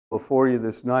before you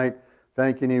this night,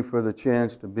 thanking you for the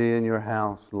chance to be in your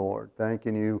house, Lord.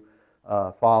 Thanking you,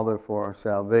 Father, for our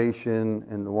salvation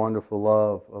and the wonderful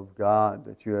love of God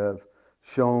that you have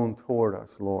shown toward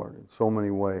us, Lord, in so many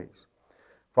ways.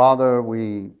 Father,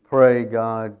 we pray,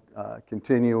 God, we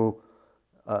continue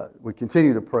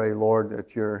to pray, Lord,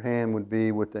 that your hand would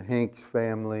be with the Hinks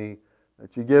family,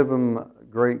 that you give them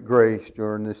great grace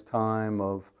during this time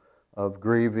of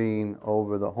grieving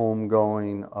over the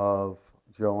homegoing of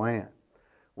Joanne.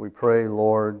 We pray,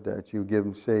 Lord, that you give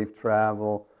them safe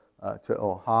travel to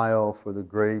Ohio for the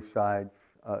graveside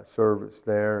service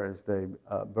there as they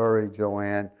bury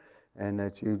Joanne, and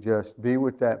that you just be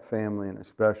with that family in a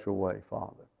special way,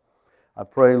 Father. I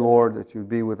pray, Lord, that you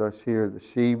be with us here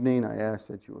this evening. I ask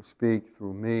that you will speak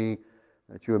through me,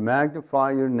 that you would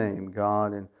magnify your name,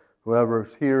 God, and whoever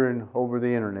is hearing over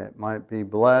the internet might be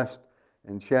blessed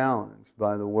and challenged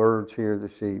by the words here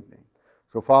this evening.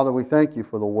 So, Father, we thank you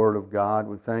for the Word of God.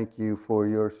 We thank you for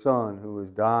your Son who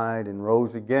has died and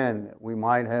rose again that we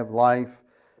might have life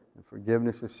and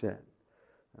forgiveness of sin.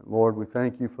 And Lord, we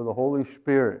thank you for the Holy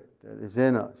Spirit that is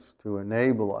in us to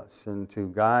enable us and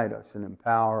to guide us and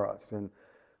empower us. And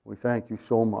we thank you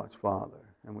so much,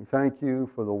 Father. And we thank you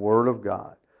for the Word of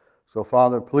God. So,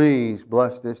 Father, please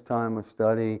bless this time of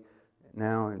study.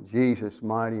 Now in Jesus'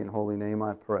 mighty and holy name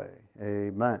I pray.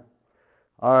 Amen.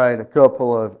 All right, a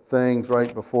couple of things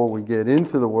right before we get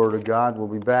into the Word of God.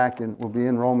 We'll be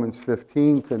in Romans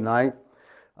 15 tonight.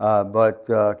 But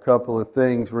a couple of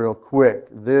things real quick.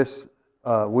 This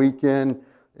weekend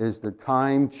is the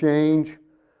time change.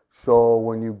 So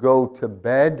when you go to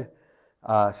bed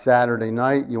Saturday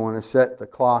night, you want to set the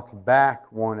clocks back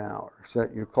 1 hour.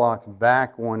 Set your clocks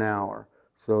back 1 hour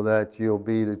so that you'll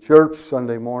be to church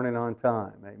Sunday morning on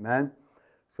time. Amen?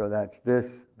 So that's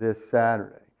this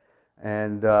Saturday.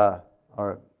 And you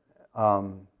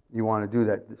want to do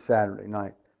that this Saturday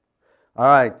night. All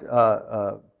right,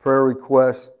 prayer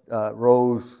request.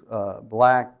 Rose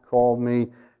Black called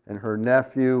me and her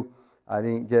nephew. I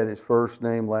didn't get his first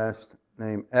name, last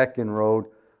name Eckenrode.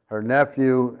 Her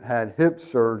nephew had hip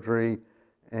surgery,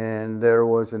 and there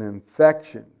was an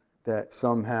infection that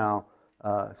somehow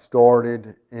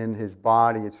started in his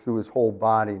body. It's through his whole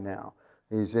body now.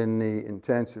 He's in the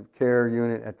intensive care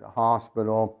unit at the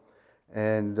hospital,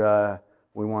 and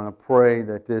we want to pray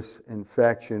that this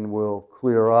infection will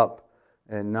clear up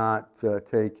and not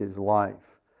take his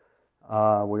life.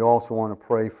 We also want to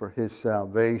pray for his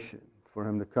salvation, for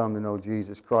him to come to know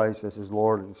Jesus Christ as his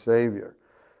Lord and Savior.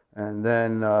 And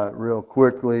then real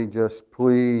quickly, just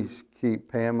please keep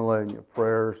Pamela in your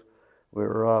prayers. I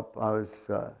was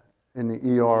in the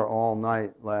ER all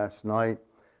night last night.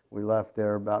 We left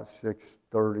there about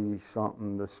 6:30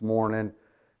 something this morning,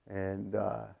 and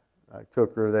I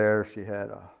took her there. She had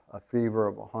a fever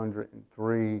of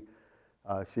 103.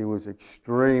 She was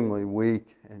extremely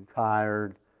weak and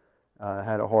tired.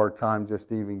 Had a hard time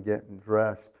just even getting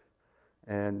dressed.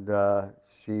 And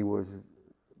she was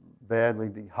badly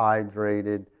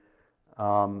dehydrated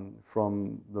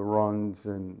from the runs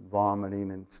and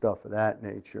vomiting and stuff of that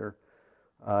nature.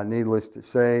 Needless to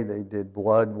say, they did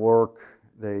blood work.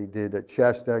 They did a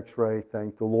chest x-ray.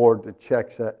 Thank the Lord the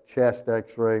chest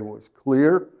x-ray was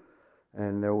clear,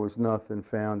 and there was nothing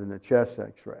found in the chest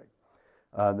x-ray.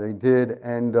 They did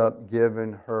end up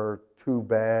giving her 2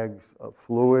 bags of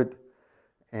fluid,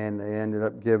 and they ended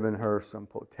up giving her some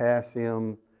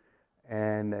potassium,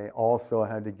 and they also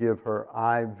had to give her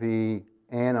IV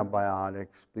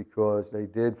antibiotics because they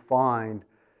did find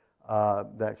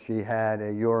that she had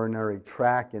a urinary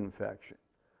tract infection.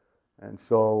 And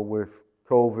so with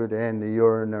COVID and the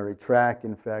urinary tract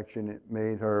infection, it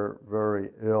made her very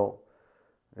ill.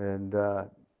 And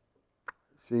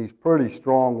she's a pretty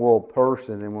strong-willed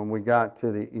person, and when we got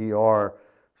to the ER,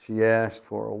 she asked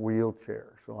for a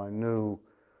wheelchair. So I knew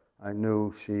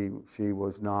she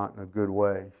was not in a good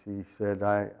way. She said,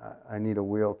 I need a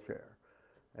wheelchair.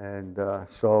 And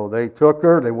so they took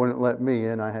her. They wouldn't let me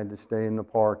in. I had to stay in the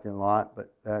parking lot,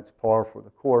 but that's par for the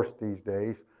course these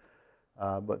days.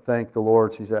 But thank the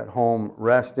Lord, she's at home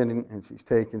resting, and she's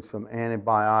taking some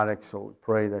antibiotics, so we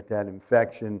pray that that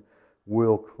infection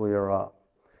will clear up.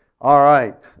 All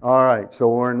right. So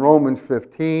we're in Romans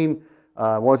 15.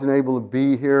 I wasn't able to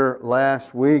be here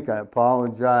last week. I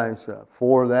apologize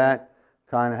for that.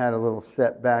 Kind of had a little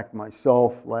setback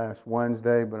myself last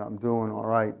Wednesday, but I'm doing all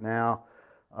right now.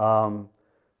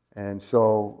 And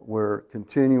so we're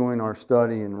continuing our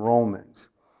study in Romans.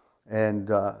 And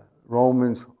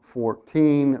Romans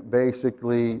 14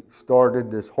 basically started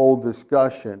this whole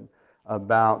discussion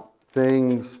about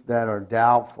things that are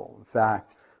doubtful. In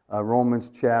fact, Romans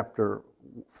chapter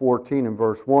 14 and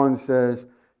verse 1 says,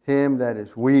 him that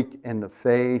is weak in the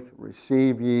faith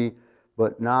receive ye,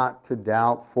 but not to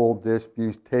doubtful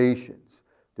disputations.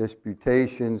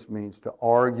 Disputations means to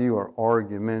argue or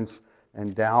arguments,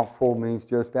 and doubtful means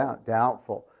just that,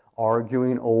 doubtful,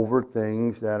 arguing over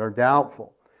things that are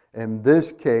doubtful. In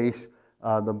this case,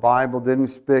 the Bible didn't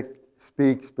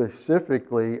speak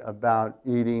specifically about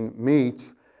eating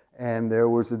meats, and there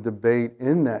was a debate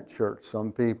in that church.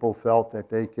 Some people felt that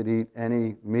they could eat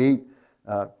any meat,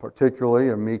 particularly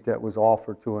a meat that was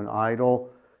offered to an idol,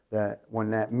 that when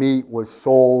that meat was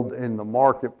sold in the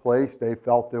marketplace, they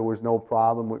felt there was no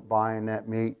problem with buying that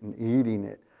meat and eating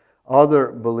it.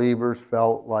 Other believers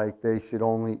felt like they should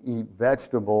only eat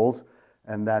vegetables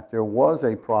and that there was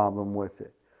a problem with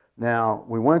it. Now,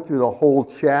 we went through the whole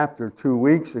chapter 2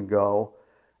 weeks ago,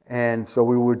 and so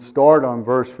we would start on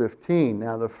verse 15.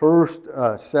 Now, the first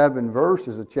 7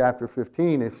 verses of chapter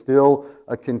 15 is still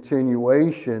a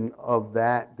continuation of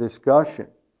that discussion.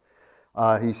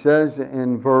 He says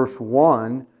in verse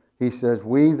 1, he says,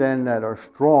 we then that are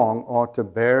strong ought to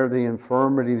bear the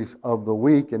infirmities of the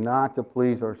weak and not to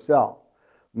please ourselves.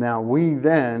 Now, we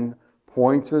then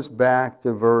points us back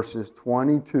to verses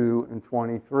 22 and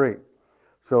 23.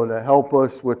 So to help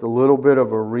us with a little bit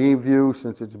of a review,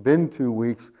 since it's been 2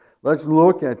 weeks, let's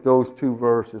look at those 2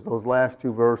 verses, those last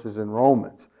 2 verses in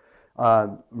Romans.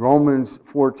 Romans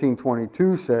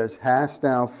 14:22 says, hast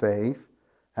thou faith,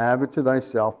 have it to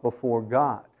thyself before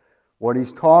God. What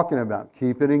he's talking about,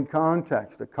 keep it in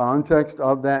context. The context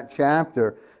of that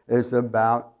chapter is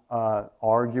about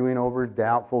arguing over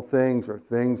doubtful things or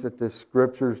things that the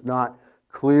Scripture's not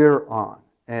clear on.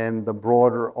 And the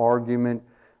broader argument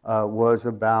was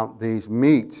about these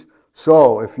meats.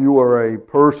 So if you are a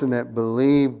person that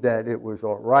believed that it was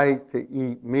all right to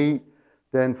eat meat,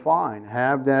 then fine.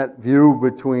 Have that view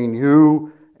between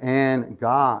you and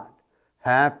God.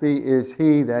 Happy is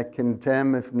he that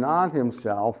condemneth not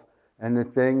himself and the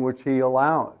thing which he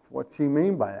alloweth. What's he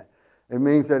mean by that? It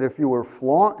means that if you were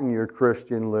flaunting your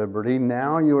Christian liberty,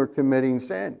 now you are committing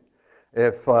sin.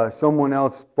 If someone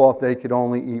else thought they could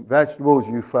only eat vegetables,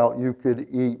 you felt you could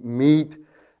eat meat,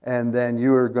 and then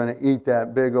you were going to eat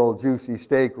that big old juicy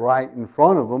steak right in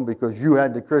front of them because you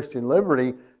had the Christian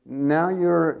liberty, now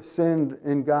you're sinned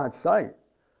in God's sight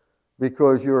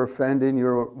because you're offending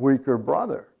your weaker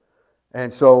brother.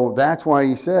 And so that's why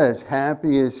he says,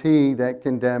 happy is he that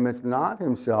condemneth not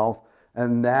himself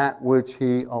and that which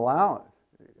he alloweth.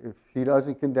 If he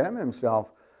doesn't condemn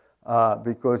himself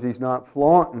because he's not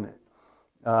flaunting it.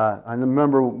 I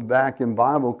remember back in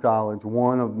Bible college,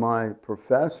 one of my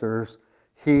professors,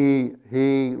 he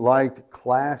liked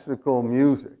classical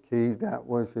music. That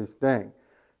was his thing.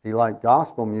 He liked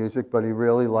gospel music, but he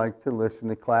really liked to listen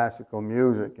to classical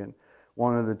music. And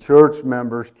one of the church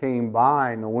members came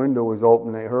by and the window was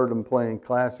open. They heard him playing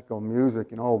classical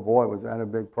music, and oh boy, was that a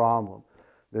big problem.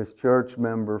 This church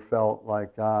member felt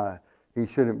like he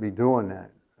shouldn't be doing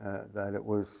that, that it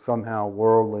was somehow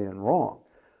worldly and wrong.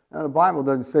 Now, the Bible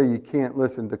doesn't say you can't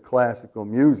listen to classical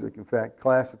music. In fact,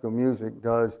 classical music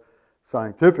does,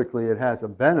 scientifically, it has a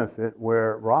benefit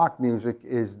where rock music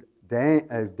is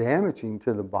damaging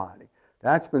to the body.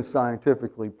 That's been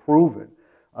scientifically proven.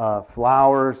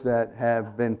 Flowers that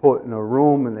have been put in a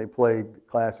room and they played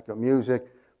classical music,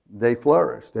 they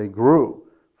flourished, they grew.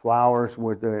 Flowers,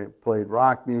 where they played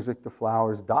rock music, the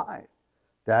flowers died.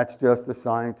 That's just a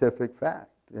scientific fact.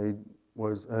 It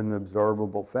was an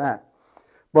observable fact.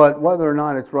 But whether or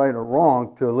not it's right or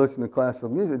wrong to listen to classical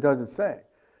music doesn't say.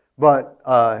 But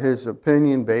his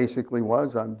opinion basically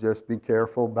was, I'm just be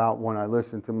careful about when I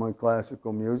listen to my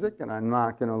classical music, and I'm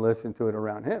not going to listen to it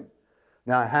around him.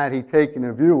 Now, had he taken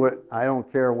a view of it, I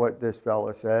don't care what this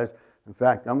fellow says. In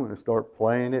fact, I'm going to start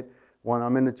playing it when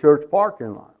I'm in the church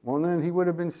parking lot. Well, then he would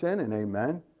have been sinning,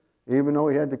 amen? Even though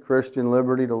he had the Christian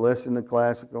liberty to listen to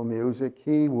classical music,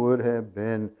 he would have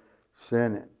been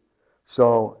sinning.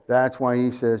 So that's why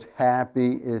he says,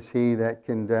 happy is he that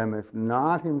condemneth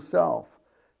not himself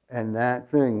and that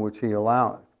thing which he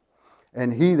alloweth.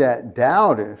 And he that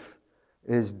doubteth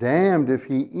is damned if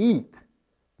he eat,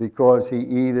 because he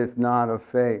eateth not of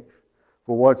faith.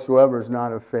 For whatsoever is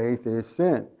not of faith is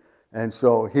sin. And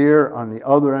so here on the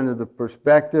other end of the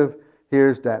perspective,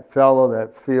 here's that fellow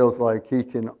that feels like he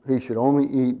should only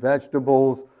eat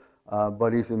vegetables,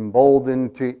 but he's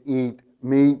emboldened to eat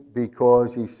meat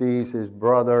because he sees his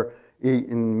brother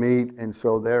eating meat, and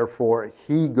so therefore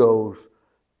he goes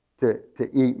to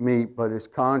eat meat, but his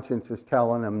conscience is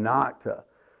telling him not to,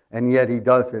 and yet he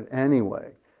does it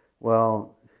anyway.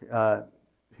 Well,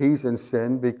 he's in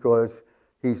sin because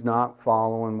he's not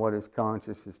following what his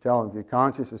conscience is telling him. If your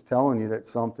conscience is telling you that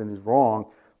something is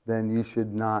wrong, then you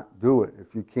should not do it.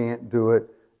 If you can't do it,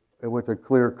 with a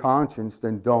clear conscience,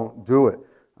 then don't do it.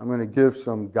 I'm going to give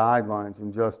some guidelines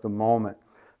in just a moment.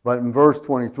 But in verse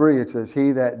 23, it says,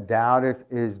 he that doubteth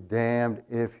is damned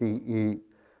if he eat,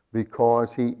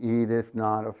 because he eateth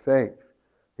not of faith.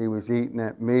 He was eating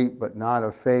that meat, but not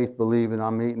of faith, believing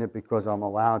I'm eating it because I'm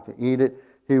allowed to eat it.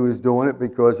 He was doing it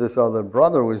because this other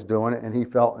brother was doing it, and he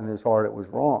felt in his heart it was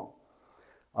wrong.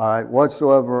 All right,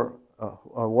 whatsoever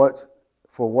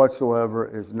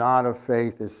is not of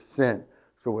faith is sin.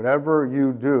 So whatever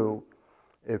you do,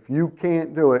 if you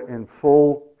can't do it in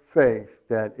full faith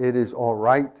that it is all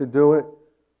right to do it,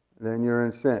 then you're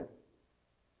in sin,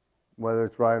 whether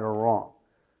it's right or wrong.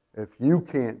 If you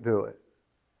can't do it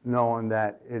knowing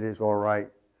that it is all right,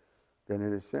 then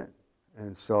it is sin.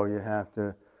 And so you have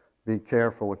to be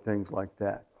careful with things like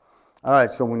that. All right,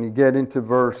 so when you get into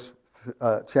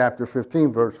chapter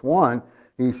 15, verse 1,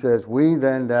 he says, we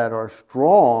then that are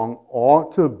strong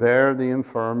ought to bear the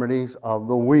infirmities of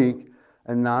the weak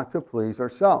and not to please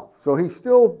ourselves. So he's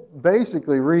still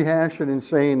basically rehashing and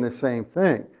saying the same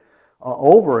thing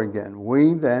over again.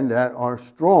 We then that are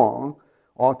strong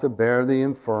ought to bear the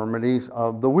infirmities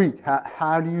of the weak.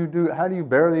 How do you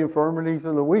bear the infirmities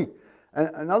of the weak?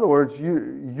 In other words,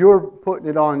 you're putting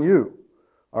it on you.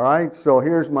 All right, so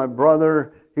here's my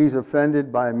brother. He's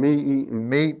offended by me eating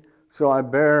meat, so I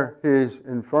bear his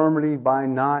infirmity by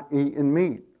not eating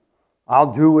meat.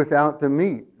 I'll do without the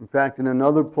meat. In fact, in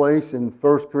another place in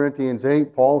 1 Corinthians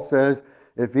 8, Paul says,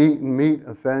 if eating meat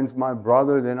offends my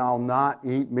brother, then I'll not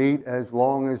eat meat as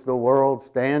long as the world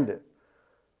standeth.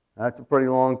 That's a pretty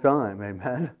long time,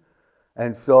 amen?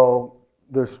 And so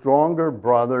the stronger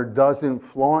brother doesn't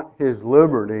flaunt his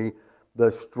liberty.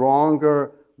 The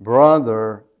stronger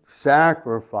brother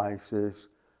sacrifices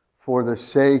for the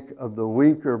sake of the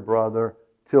weaker brother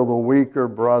till the weaker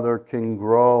brother can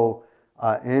grow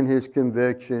in his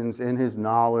convictions, in his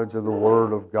knowledge of the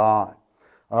Word of God.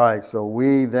 All right, so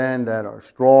we then that are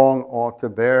strong ought to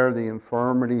bear the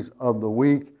infirmities of the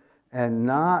weak and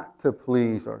not to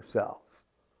please ourselves.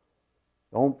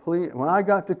 Don't please. When I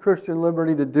got the Christian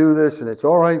liberty to do this and it's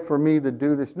all right for me to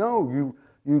do this, no,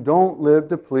 you don't live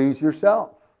to please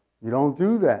yourself. You don't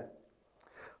do that.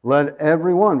 Let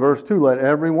everyone, verse 2, let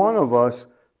every one of us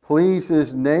please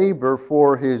his neighbor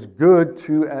for his good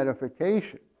to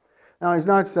edification. Now, he's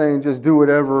not saying just do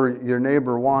whatever your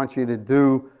neighbor wants you to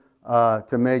do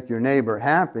to make your neighbor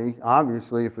happy.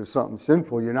 Obviously, if it's something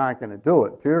sinful, you're not going to do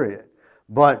it, period.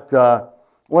 But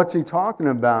what's he talking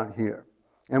about here?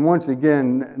 And once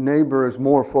again, neighbor is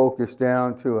more focused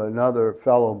down to another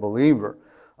fellow believer.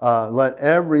 Let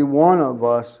every one of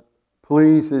us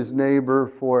please his neighbor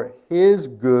for his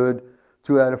good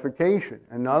to edification.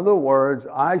 In other words,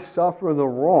 I suffer the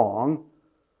wrong,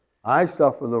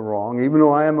 even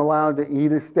though I am allowed to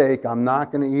eat a steak. I'm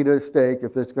not going to eat a steak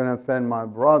if it's going to offend my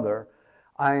brother.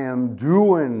 I am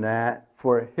doing that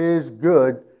for his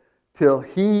good till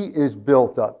he is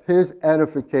built up, his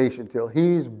edification, till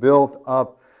he's built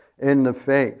up in the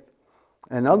faith.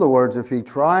 In other words, if he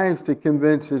tries to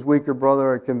convince his weaker brother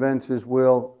or convince his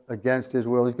will against his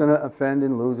will, he's going to offend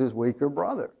and lose his weaker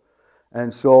brother.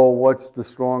 And so what's the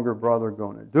stronger brother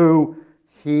going to do?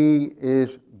 He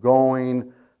is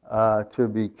going to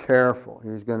be careful.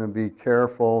 He's going to be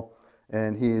careful,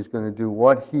 and he is going to do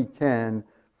what he can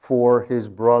for his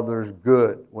brother's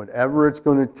good. Whatever it's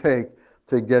going to take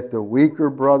to get the weaker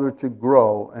brother to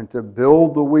grow and to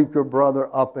build the weaker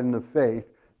brother up in the faith,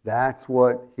 that's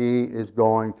what he is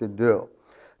going to do.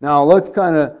 Now, let's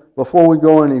kind of, before we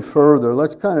go any further,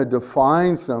 let's kind of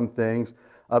define some things.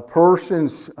 A person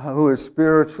who is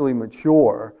spiritually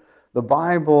mature, the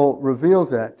Bible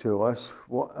reveals that to us.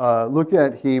 Look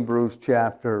at Hebrews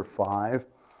chapter 5.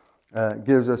 It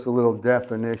gives us a little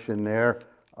definition there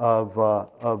of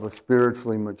a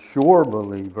spiritually mature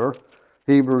believer.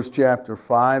 Hebrews chapter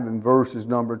 5 and verses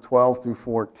number 12 through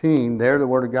 14. There the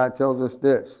Word of God tells us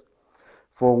this.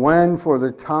 For when for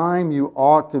the time you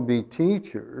ought to be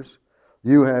teachers,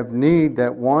 you have need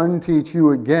that one teach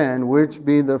you again, which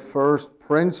be the first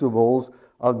principles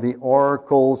of the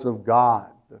oracles of God,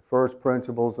 the first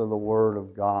principles of the Word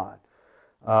of God,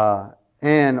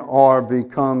 and are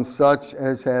become such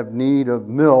as have need of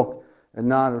milk and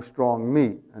not of strong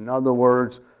meat. In other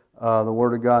words, the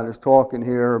Word of God is talking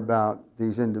here about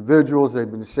these individuals. They've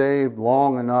been saved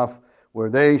long enough where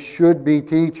they should be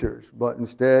teachers, but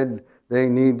instead they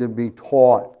need to be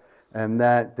taught, and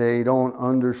that they don't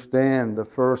understand the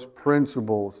first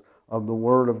principles of the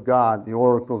Word of God, the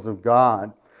oracles of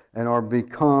God, and are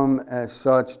become as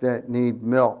such that need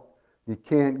milk. You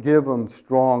can't give them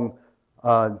strong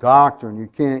doctrine. You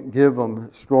can't give them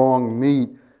strong meat,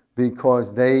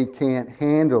 because they can't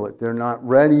handle it. They're not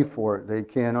ready for it. They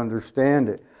can't understand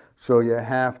it. So you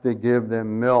have to give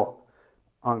them milk.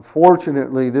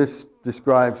 Unfortunately, this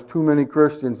describes too many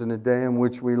Christians in the day in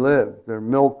which we live. They're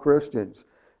milk Christians,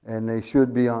 and they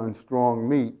should be on strong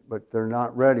meat, but they're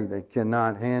not ready. They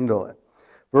cannot handle it.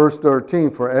 Verse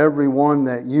 13, for everyone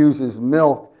that uses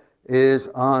milk is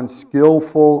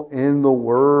unskillful in the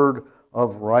word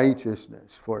of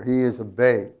righteousness, for he is a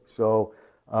babe. So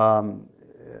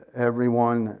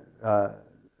everyone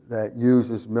that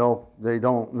uses milk, they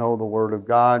don't know the word of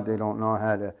God. They don't know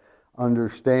how to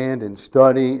understand and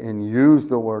study and use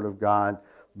the word of God.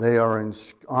 They are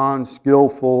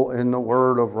unskillful in the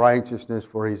word of righteousness,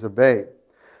 for he's a babe.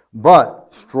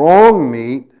 But strong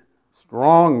meat,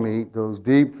 those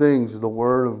deep things, the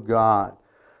word of God.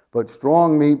 But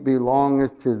strong meat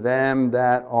belongeth to them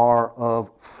that are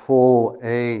of full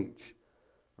age.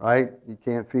 Right? You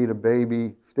can't feed a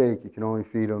baby steak. You can only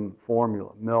feed them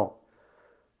formula, milk.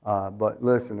 But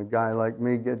listen, a guy like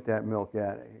me, get that milk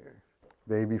out of here.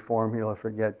 Baby formula,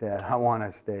 forget that. I want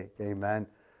a steak. Amen.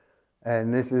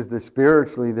 And this is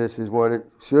spiritually, this is what it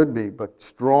should be. But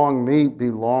strong meat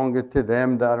belongeth to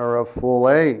them that are of full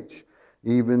age,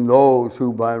 even those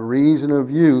who by reason of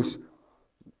use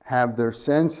have their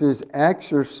senses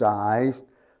exercised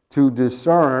to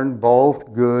discern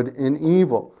both good and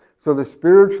evil. So the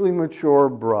spiritually mature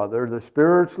brother, the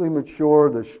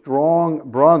strong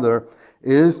brother,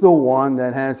 is the one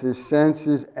that has his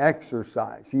senses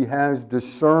exercised. He has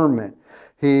discernment.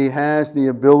 He has the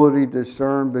ability to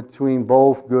discern between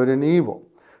both good and evil.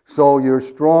 So your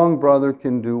strong brother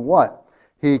can do what?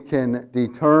 He can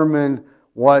determine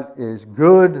what is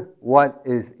good, what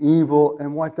is evil,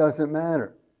 and what doesn't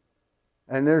matter.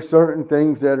 And there's certain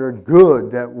things that are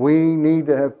good that we need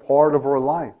to have part of our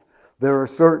life. There are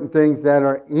certain things that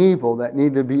are evil that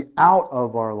need to be out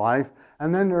of our life.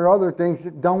 And then there are other things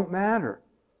that don't matter.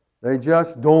 They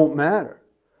just don't matter.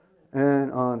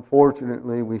 And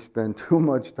unfortunately, we spend too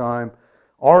much time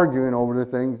arguing over the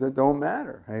things that don't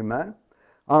matter. Amen?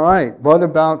 All right, what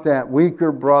about that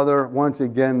weaker brother? Once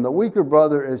again, the weaker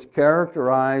brother is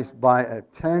characterized by a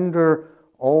tender,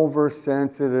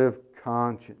 oversensitive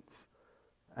conscience.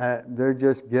 They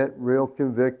just get real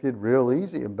convicted real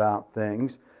easy about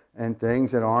things, and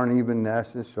things that aren't even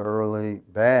necessarily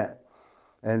bad.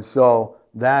 And so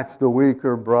that's the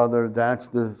weaker brother, that's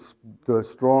the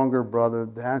stronger brother,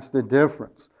 that's the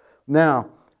difference. Now,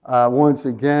 once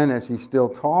again, as he's still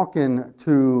talking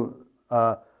to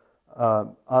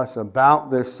us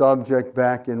about this subject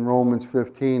back in Romans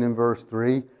 15 and verse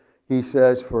 3, he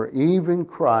says, for even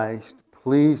Christ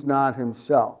pleased not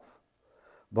himself,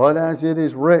 but as it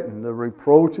is written, the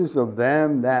reproaches of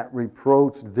them that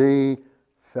reproached thee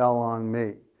fell on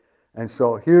me. And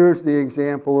so here's the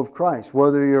example of Christ.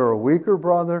 Whether you're a weaker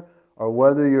brother or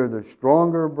whether you're the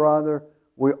stronger brother,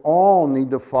 we all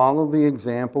need to follow the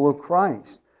example of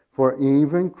Christ. For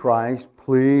even Christ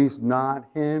pleased not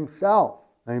himself.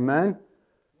 Amen?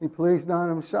 He pleased not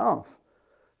himself.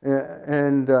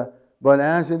 But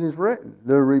as it is written,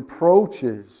 the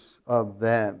reproaches of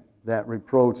them that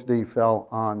reproached thee fell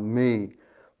on me.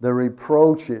 The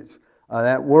reproaches.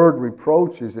 That word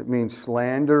reproaches, it means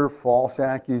slander, false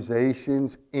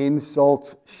accusations,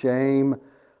 insults, shame,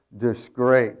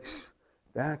 disgrace.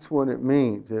 That's what it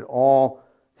means.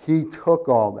 He took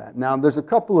all that. Now, there's a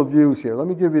couple of views here. Let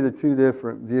me give you the two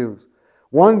different views.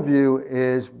 One view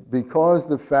is because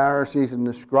the Pharisees and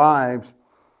the scribes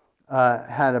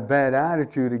had a bad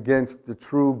attitude against the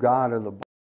true God of the Bible,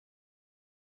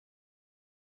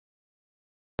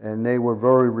 and they were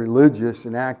very religious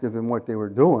and active in what they were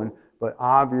doing, but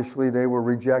obviously they were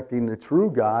rejecting the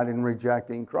true God and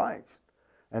rejecting Christ.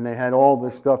 And they had all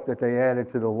the stuff that they added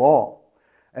to the law.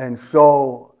 And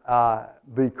so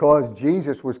because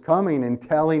Jesus was coming and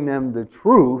telling them the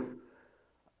truth,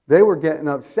 they were getting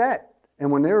upset.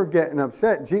 And when they were getting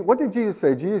upset, what did Jesus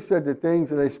say? Jesus said, the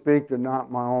things that I speak are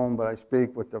not my own, but I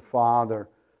speak what the Father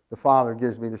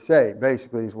gives me to say.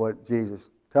 Basically is what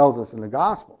Jesus tells us in the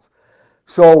Gospels.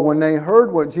 So when they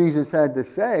heard what Jesus had to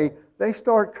say, they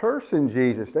start cursing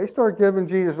Jesus. They start giving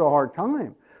Jesus a hard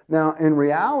time. Now, in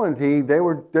reality, they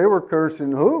were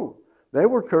cursing who? They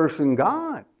were cursing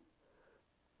God.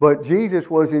 But Jesus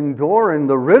was enduring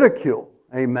the ridicule.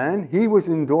 Amen? He was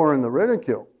enduring the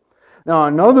ridicule. Now,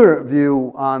 another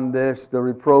view on this, the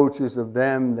reproaches of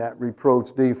them that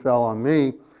reproached thee fell on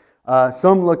me.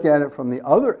 Some look at it from the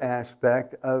other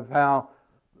aspect of how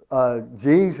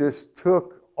Jesus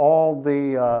took all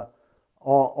the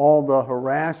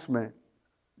harassment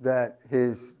that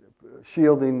his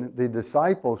shielding the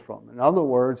disciples from. In other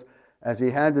words, as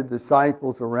he had the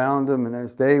disciples around him and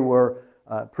as they were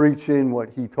preaching what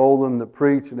he told them to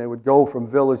preach, and they would go from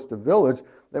village to village.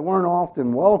 They weren't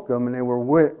often welcome, and they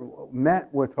were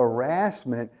met with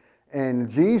harassment, and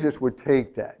Jesus would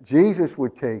take that. Jesus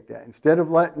would take that. Instead of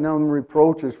letting them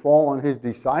reproaches fall on his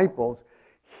disciples,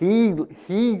 he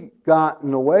got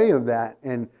in the way of that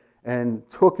and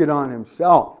took it on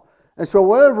himself. And so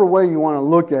whatever way you want to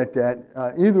look at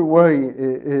that, either way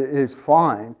is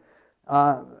fine.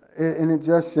 And it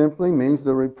just simply means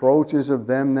the reproaches of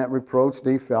them that reproached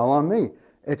thee fell on me.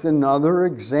 It's another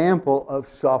example of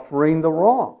suffering the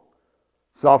wrong.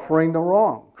 Suffering the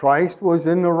wrong. Christ was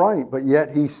in the right, but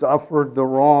yet he suffered the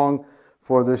wrong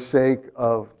for the sake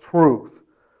of truth.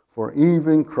 For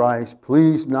even Christ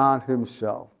pleased not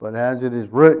himself, but as it is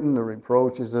written, the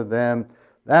reproaches of them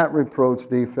that reproach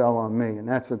thee fell on me. And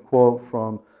that's a quote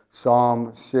from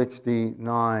Psalm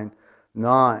 69:9.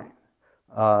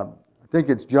 I think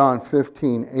it's John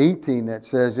 15:18 that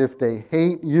says, if they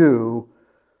hate you,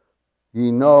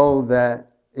 ye know that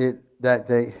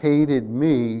they hated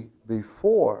me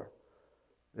before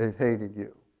they hated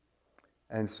you.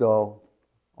 And so,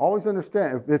 always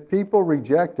understand, if people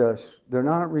reject us, they're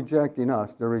not rejecting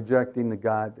us, they're rejecting the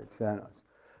God that sent us.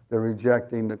 They're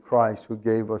rejecting the Christ who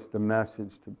gave us the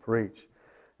message to preach.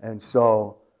 And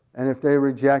so, and if they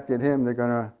rejected him, they're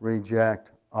going to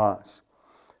reject us.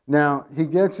 Now, he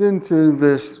gets into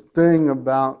this thing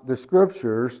about the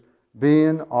scriptures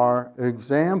being our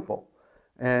example.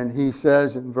 And he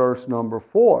says in verse number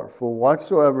 4, for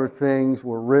whatsoever things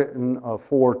were written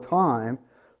aforetime,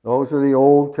 those are the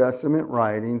Old Testament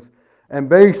writings. And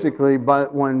basically,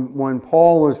 but when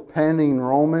Paul is penning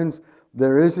Romans,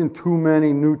 there isn't too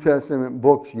many New Testament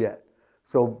books yet.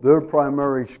 So their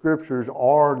primary scriptures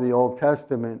are the Old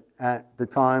Testament at the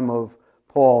time of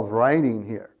Paul's writing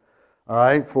here. All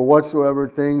right, for whatsoever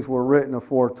things were written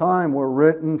aforetime were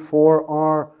written for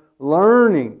our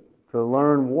learning. To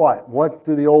learn what? What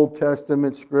do the Old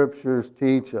Testament scriptures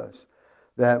teach us?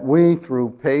 That we,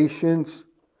 through patience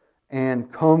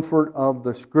and comfort of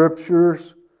the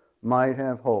scriptures, might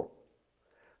have hope.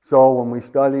 So when we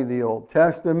study the Old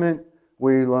Testament,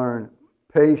 we learn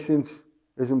patience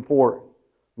is important.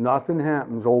 Nothing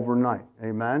happens overnight.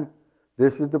 Amen?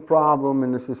 This is the problem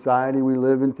in the society we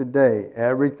live in today.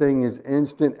 Everything is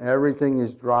instant. Everything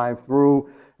is drive-through.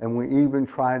 And we even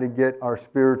try to get our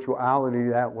spirituality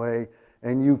that way.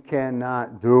 And you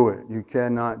cannot do it. You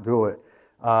cannot do it.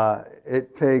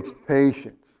 It takes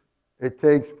patience. It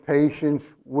takes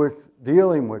patience with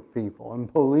dealing with people.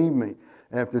 And believe me,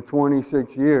 after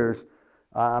 26 years,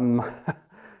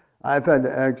 I've had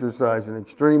to exercise an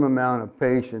extreme amount of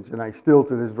patience, and I still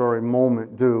to this very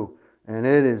moment do, and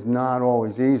it is not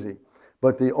always easy.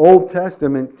 But the Old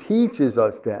Testament teaches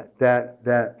us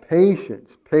that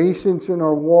patience in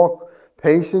our walk,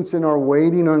 patience in our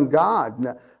waiting on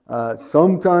God.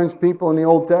 Sometimes people in the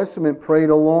Old Testament prayed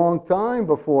a long time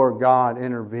before God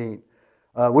intervened.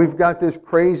 We've got this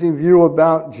crazy view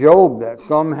about Job that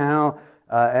somehow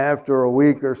after a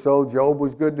week or so, Job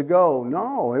was good to go.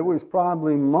 No, it was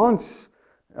probably months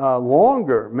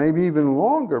longer, maybe even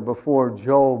longer, before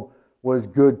Job was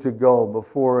good to go,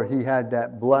 before he had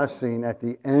that blessing at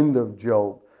the end of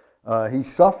Job. He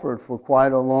suffered for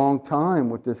quite a long time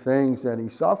with the things that he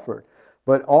suffered.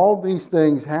 But all these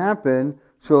things happened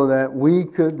so that we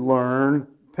could learn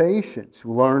patience,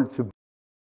 learn to.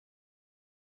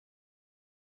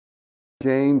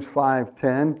 James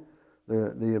 5:10.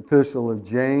 The epistle of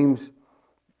James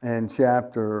and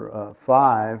chapter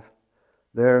 5,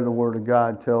 there the Word of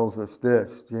God tells us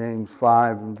this. James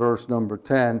 5 and verse number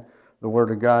 10, the Word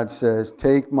of God says,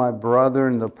 take my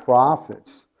brethren the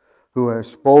prophets who have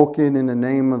spoken in the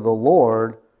name of the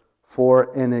Lord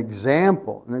for an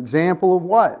example. An example of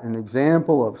what? An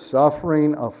example of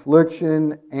suffering,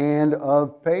 affliction, and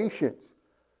of patience.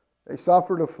 They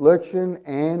suffered affliction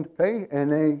and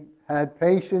they had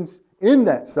patience in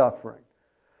that suffering.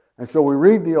 And so we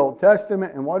read the Old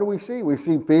Testament, and what do we see? We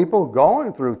see people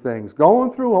going through things,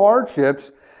 going through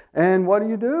hardships, and what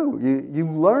do? You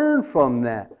learn from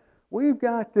that. We've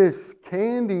got this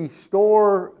candy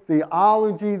store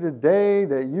theology today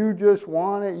that you just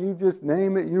want it, you just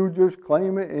name it, you just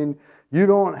claim it, and you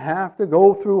don't have to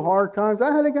go through hard times.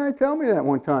 I had a guy tell me that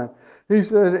one time. He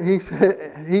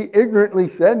ignorantly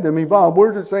said to me, Bob,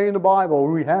 where's it say in the Bible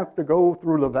we have to go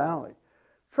through the valley?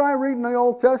 Try reading the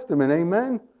Old Testament,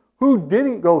 amen? Who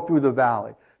didn't go through the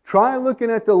valley? Try looking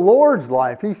at the Lord's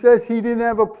life. He says he didn't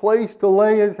have a place to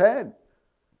lay his head.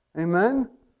 Amen?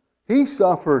 He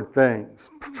suffered things.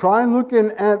 Try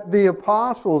looking at the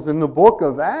apostles in the book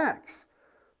of Acts.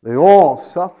 They all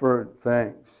suffered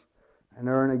things. And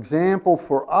they're an example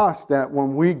for us that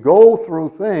when we go through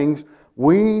things,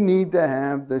 We need to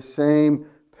have the same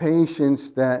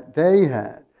patience that they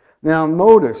had. Now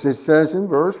notice, it says in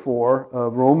verse 4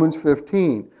 of Romans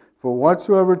 15, for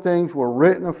whatsoever things were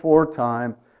written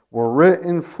aforetime were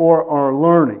written for our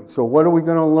learning. So what are we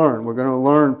going to learn? We're going to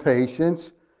learn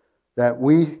patience, that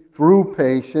we, through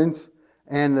patience,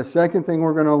 and the second thing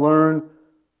we're going to learn,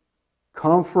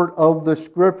 comfort of the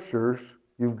Scriptures.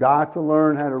 You've got to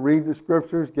learn how to read the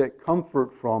Scriptures, get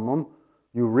comfort from them.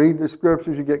 You read the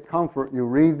Scriptures, you get comfort. You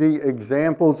read the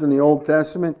examples in the Old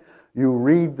Testament. You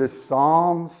read the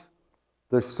Psalms,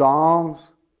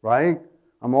 right?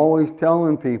 I'm always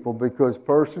telling people, because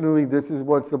personally this is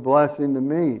what's a blessing to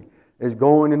me, is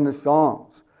going in the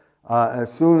Psalms.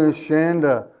 As soon as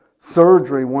Shanda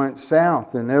surgery went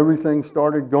south and everything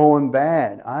started going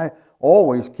bad, I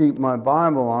always keep my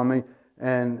Bible on me.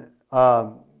 And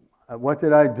what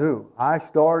did I do? I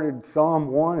started Psalm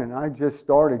 1 and I just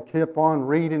kept on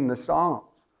reading the Psalms.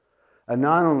 And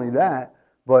not only that,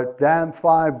 but that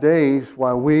 5 days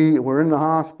while we were in the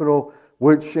hospital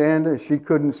with Shanda, she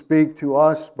couldn't speak to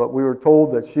us, but we were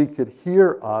told that she could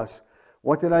hear us.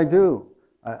 What did I do?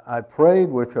 I prayed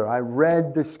with her. I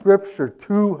read the Scripture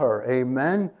to her.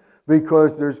 Amen?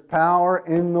 Because there's power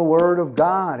in the Word of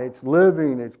God. It's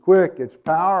living, it's quick, it's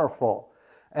powerful.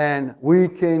 And we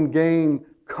can gain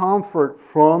comfort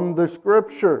from the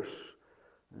Scriptures.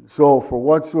 And so, for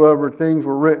whatsoever things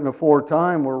were written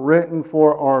aforetime were written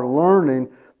for our learning,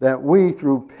 that we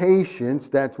through patience,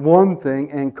 that's one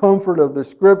thing, and comfort of the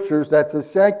Scriptures, that's a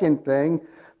second thing.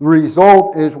 The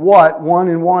result is what? 1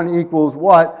 and 1 equals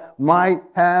what? Might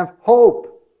have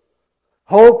hope.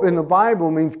 Hope in the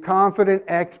Bible means confident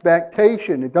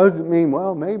expectation. It doesn't mean,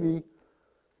 well, maybe.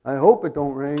 I hope it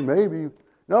don't rain, maybe.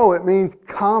 No, it means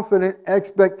confident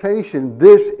expectation.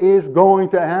 This is going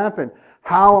to happen.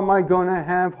 How am I going to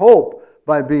have hope?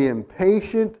 By being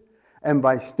patient and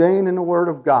by staying in the Word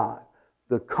of God.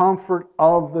 The comfort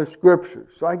of the Scriptures.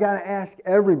 So I got to ask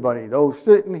everybody, those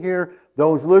sitting here,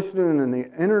 those listening on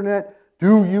the internet,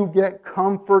 do you get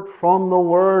comfort from the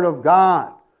Word of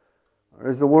God? Or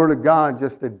is the Word of God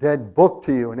just a dead book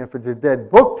to you? And if it's a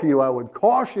dead book to you, I would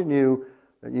caution you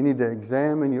that you need to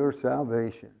examine your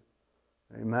salvation.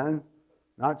 Amen?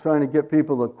 Not trying to get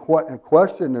people to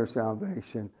question their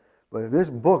salvation, but if this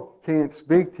book can't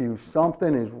speak to you,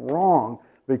 something is wrong,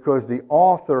 because the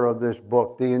author of this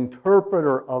book, the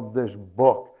interpreter of this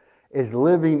book, is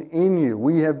living in you.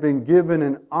 We have been given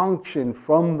an unction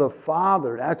from the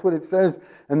Father. That's what it says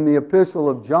in the Epistle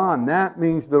of John. That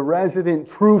means the resident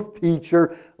truth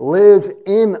teacher lives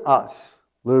in us.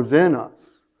 Lives in us.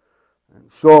 And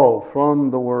so,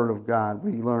 from the Word of God,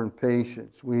 we learn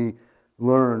patience. We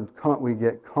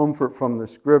get comfort from the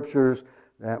Scriptures,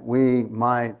 that we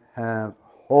might have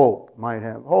hope. Might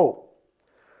have hope.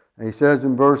 And he says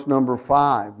in verse number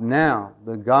 5, now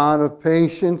the God of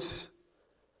patience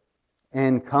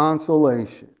and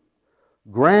consolation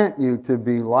grant you to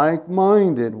be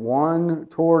like-minded one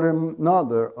toward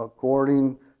another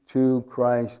according to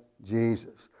Christ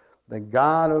Jesus. The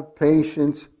God of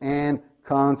patience and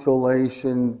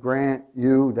consolation grant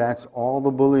you, that's all the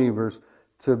believers,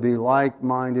 to be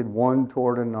like-minded one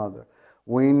toward another.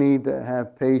 We need to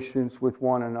have patience with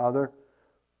one another.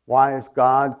 Why is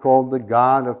God called the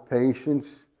God of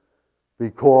patience?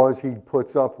 Because He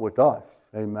puts up with us.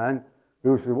 Amen.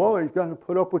 People say, well, He's got to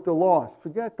put up with the lost.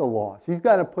 Forget the lost. He's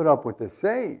got to put up with the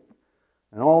saved.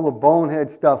 And all the bonehead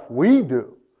stuff we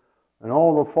do. And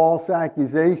all the false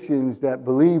accusations that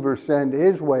believers send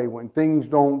His way when things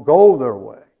don't go their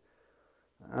way.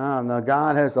 Now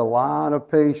God has a lot of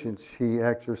patience He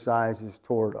exercises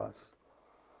toward us.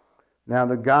 Now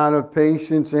the God of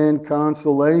patience and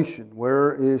consolation,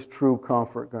 where is true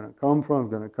comfort going to come from?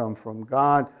 Going to come from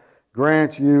God.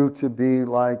 Grant you to be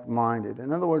like-minded.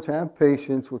 In other words, have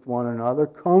patience with one another,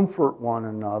 comfort one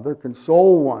another,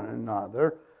 console one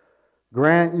another.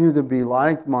 Grant you to be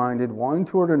like-minded one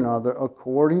toward another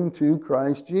according to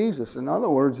Christ Jesus. In other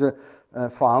words,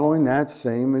 following that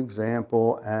same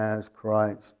example as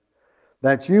Christ.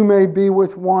 That you may be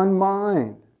with one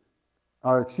mind.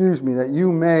 That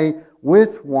you may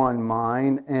with one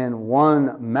mind and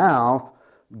one mouth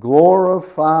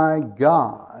glorify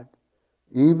God,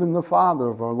 even the Father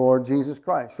of our Lord Jesus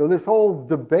Christ. So this whole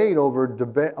debate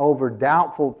over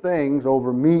doubtful things,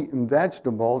 over meat and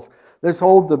vegetables, this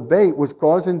whole debate was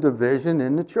causing division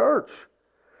in the church.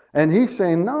 And he's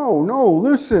saying, no,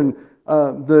 listen,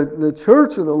 the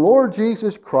church of the Lord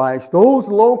Jesus Christ, those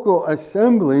local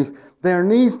assemblies, there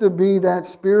needs to be that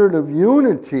spirit of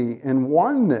unity and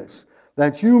oneness,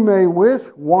 that you may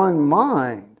with one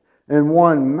mind and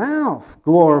one mouth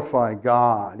glorify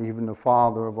God, even the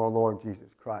Father of our Lord Jesus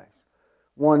Christ.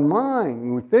 one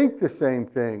mind, we think the same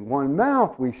thing, one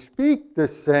mouth, we speak the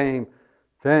same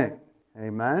thing.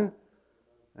 Amen?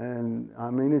 And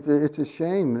I mean, it's a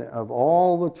shame of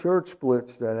all the church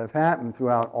splits that have happened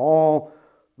throughout all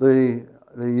the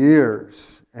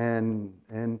years, and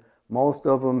most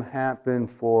of them happen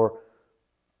for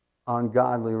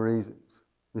ungodly reasons.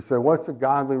 You say, what's a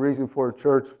godly reason for a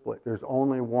church split? There's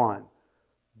only one: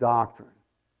 doctrine.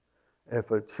 If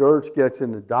a church gets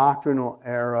in the doctrinal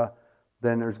era,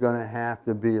 then there's going to have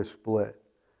to be a split.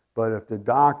 But if the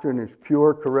doctrine is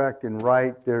pure, correct, and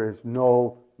right, there is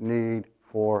no need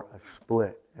for a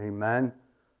split. Amen?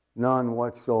 None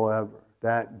whatsoever.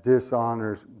 That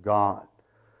dishonors God.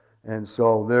 And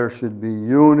so there should be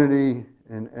unity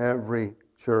in every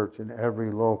church, in every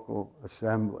local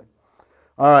assembly.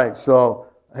 All right, so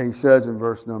he says in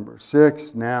verse number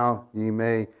 6, now ye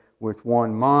may with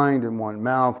one mind and one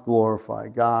mouth glorify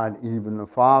God, even the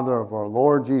Father of our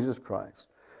Lord Jesus Christ.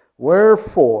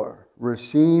 Wherefore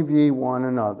receive ye one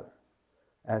another,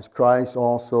 as Christ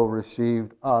also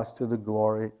received us to the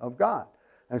glory of God.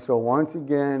 And so once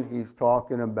again, he's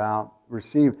talking about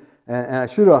receive. And I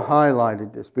should have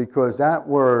highlighted this, because that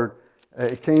word,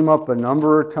 it came up a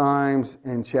number of times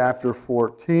in chapter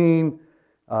 14,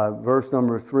 verse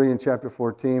number 3 in chapter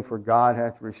 14, for God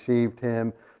hath received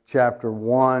him. Chapter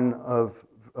 1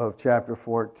 of chapter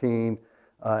 14,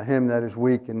 him that is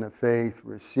weak in the faith,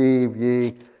 receive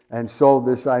ye. And so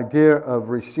this idea of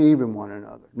receiving one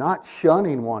another, not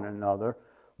shunning one another,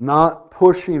 not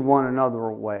pushing one another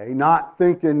away, not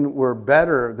thinking we're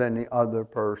better than the other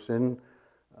person,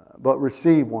 but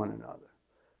receive one another.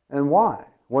 And why?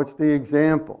 What's the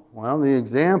example? Well, the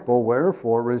example,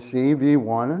 wherefore receive ye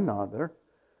one another,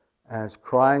 as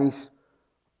Christ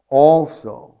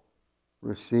also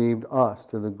received us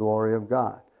to the glory of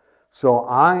God. So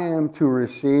I am to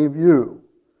receive you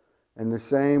in the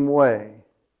same way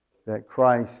that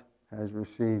Christ has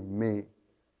received me.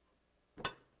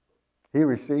 He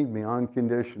received me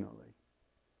unconditionally.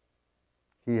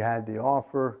 He had the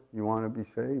offer, you want to be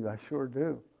saved? I sure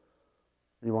do.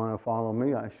 You want to follow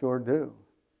me? I sure do.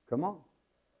 Come on.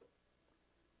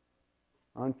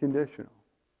 Unconditional.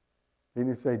 He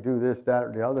didn't say do this, that,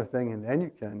 or the other thing, and then you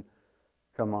can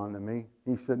come on to me.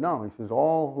 He said, no. He says,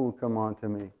 all who come on to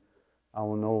me, I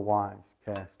will no wise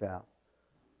cast out.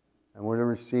 And we're to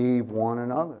receive one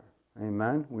another.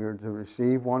 Amen? We are to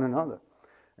receive one another.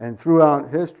 And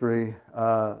throughout history,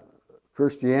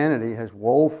 Christianity has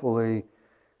woefully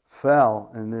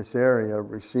fell in this area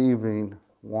of receiving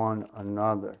one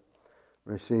another.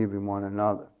 Receiving one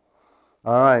another.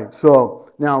 All right,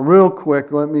 so now real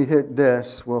quick, let me hit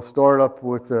this. We'll start up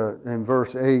with in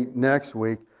verse 8 next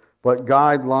week, but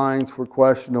guidelines for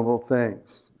questionable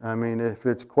things. I mean, if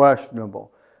it's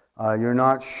questionable, you're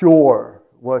not sure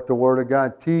what the Word of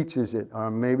God teaches it,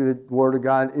 or maybe the Word of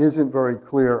God isn't very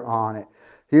clear on it.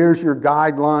 Here's your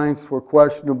guidelines for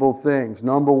questionable things.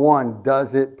 Number 1,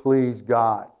 does it please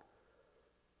God?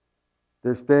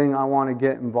 This thing I want to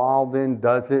get involved in,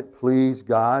 does it please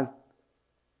God?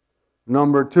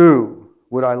 Number 2,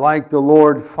 would I like the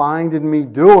Lord finding me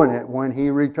doing it when He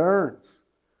returns?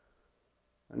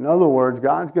 In other words,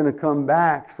 God's going to come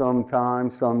back sometime,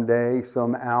 someday,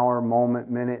 some hour, moment,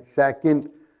 minute, second.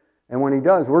 And when He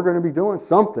does, we're going to be doing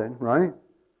something, right?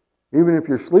 Even if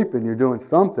you're sleeping, you're doing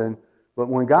something. But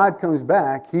when God comes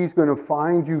back, He's going to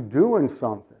find you doing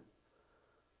something.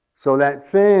 So that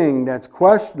thing that's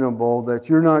questionable, that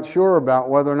you're not sure about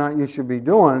whether or not you should be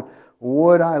doing,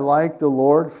 would I like the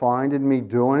Lord finding me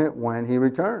doing it when He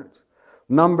returns?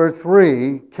 Number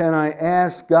 3, can I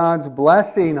ask God's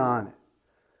blessing on it?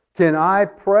 Can I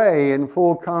pray in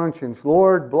full conscience,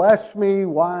 Lord, bless me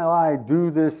while I do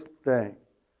this thing?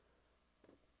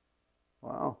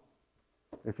 Well,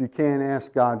 if you can't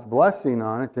ask God's blessing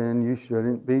on it, then you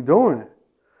shouldn't be doing it.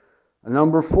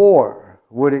 Number 4,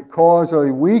 would it cause a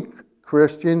weak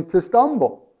Christian to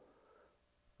stumble?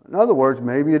 In other words,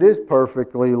 maybe it is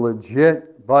perfectly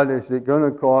legit, but is it going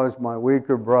to cause my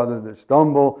weaker brother to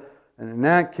stumble? And in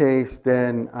that case,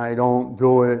 then I don't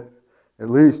do it. At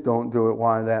least don't do it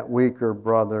while that weaker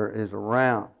brother is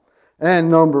around. And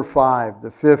number 5,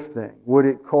 the 5th thing, would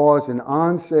it cause an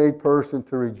unsaved person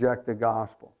to reject the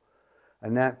gospel?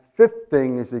 And that 5th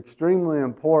thing is extremely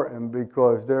important,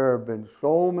 because there have been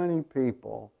so many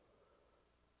people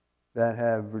that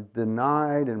have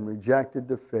denied and rejected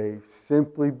the faith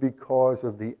simply because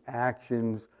of the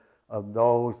actions of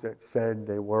those that said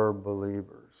they were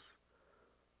believers.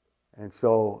 And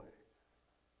so,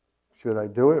 should I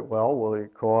do it? Well, will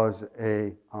it cause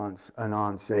an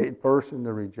unsaved person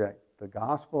to reject the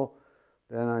gospel?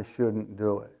 Then I shouldn't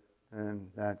do it. And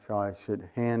that's how I should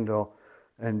handle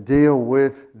and deal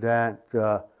with that,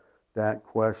 that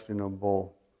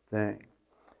questionable thing.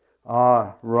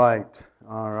 All right.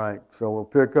 So we'll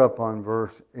pick up on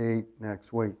verse 8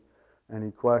 next week.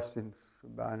 Any questions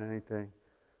about anything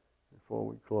before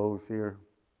we close here?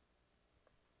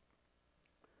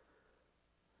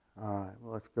 All right,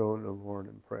 well, let's go to the Lord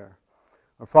in prayer.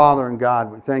 Our Father and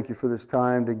God, we thank you for this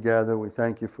time together. We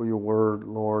thank you for your word,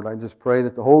 Lord. I just pray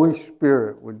that the Holy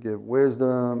Spirit would give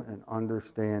wisdom and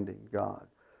understanding, God,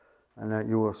 and that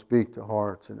you will speak to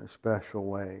hearts in a special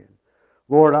way.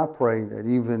 Lord, I pray that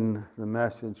even the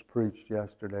message preached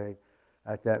yesterday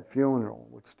at that funeral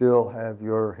would still have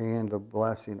your hand of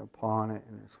blessing upon it,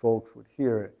 and as folks would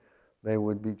hear it, they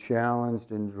would be challenged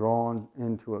and drawn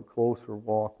into a closer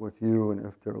walk with you, and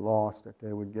if they're lost, that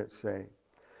they would get saved.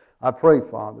 I pray,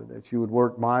 Father, that you would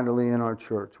work mightily in our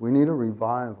church. We need a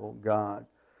revival, God.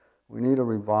 We need a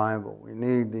revival. We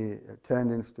need the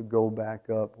attendance to go back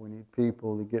up. We need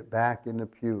people to get back in the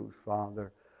pews,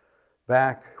 Father,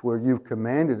 back where you've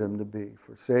commanded them to be.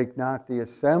 Forsake not the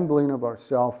assembling of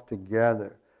ourselves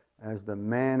together, as the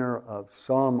manner of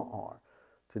some are.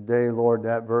 Today, Lord,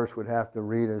 that verse would have to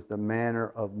read as the manner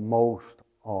of most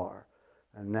are,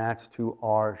 and that's to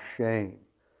our shame.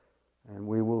 And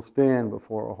we will stand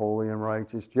before a holy and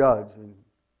righteous judge and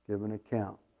give an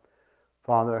account.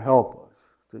 Father, help us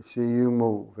to see you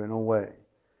move in a way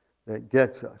that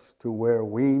gets us to where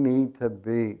we need to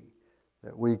be,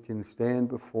 that we can stand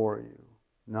before you,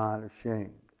 not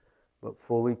ashamed, but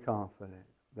fully confident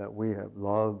that we have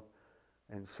loved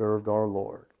and served our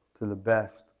Lord to the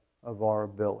best of our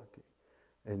ability.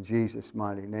 In Jesus'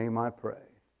 mighty name I pray.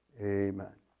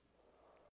 Amen.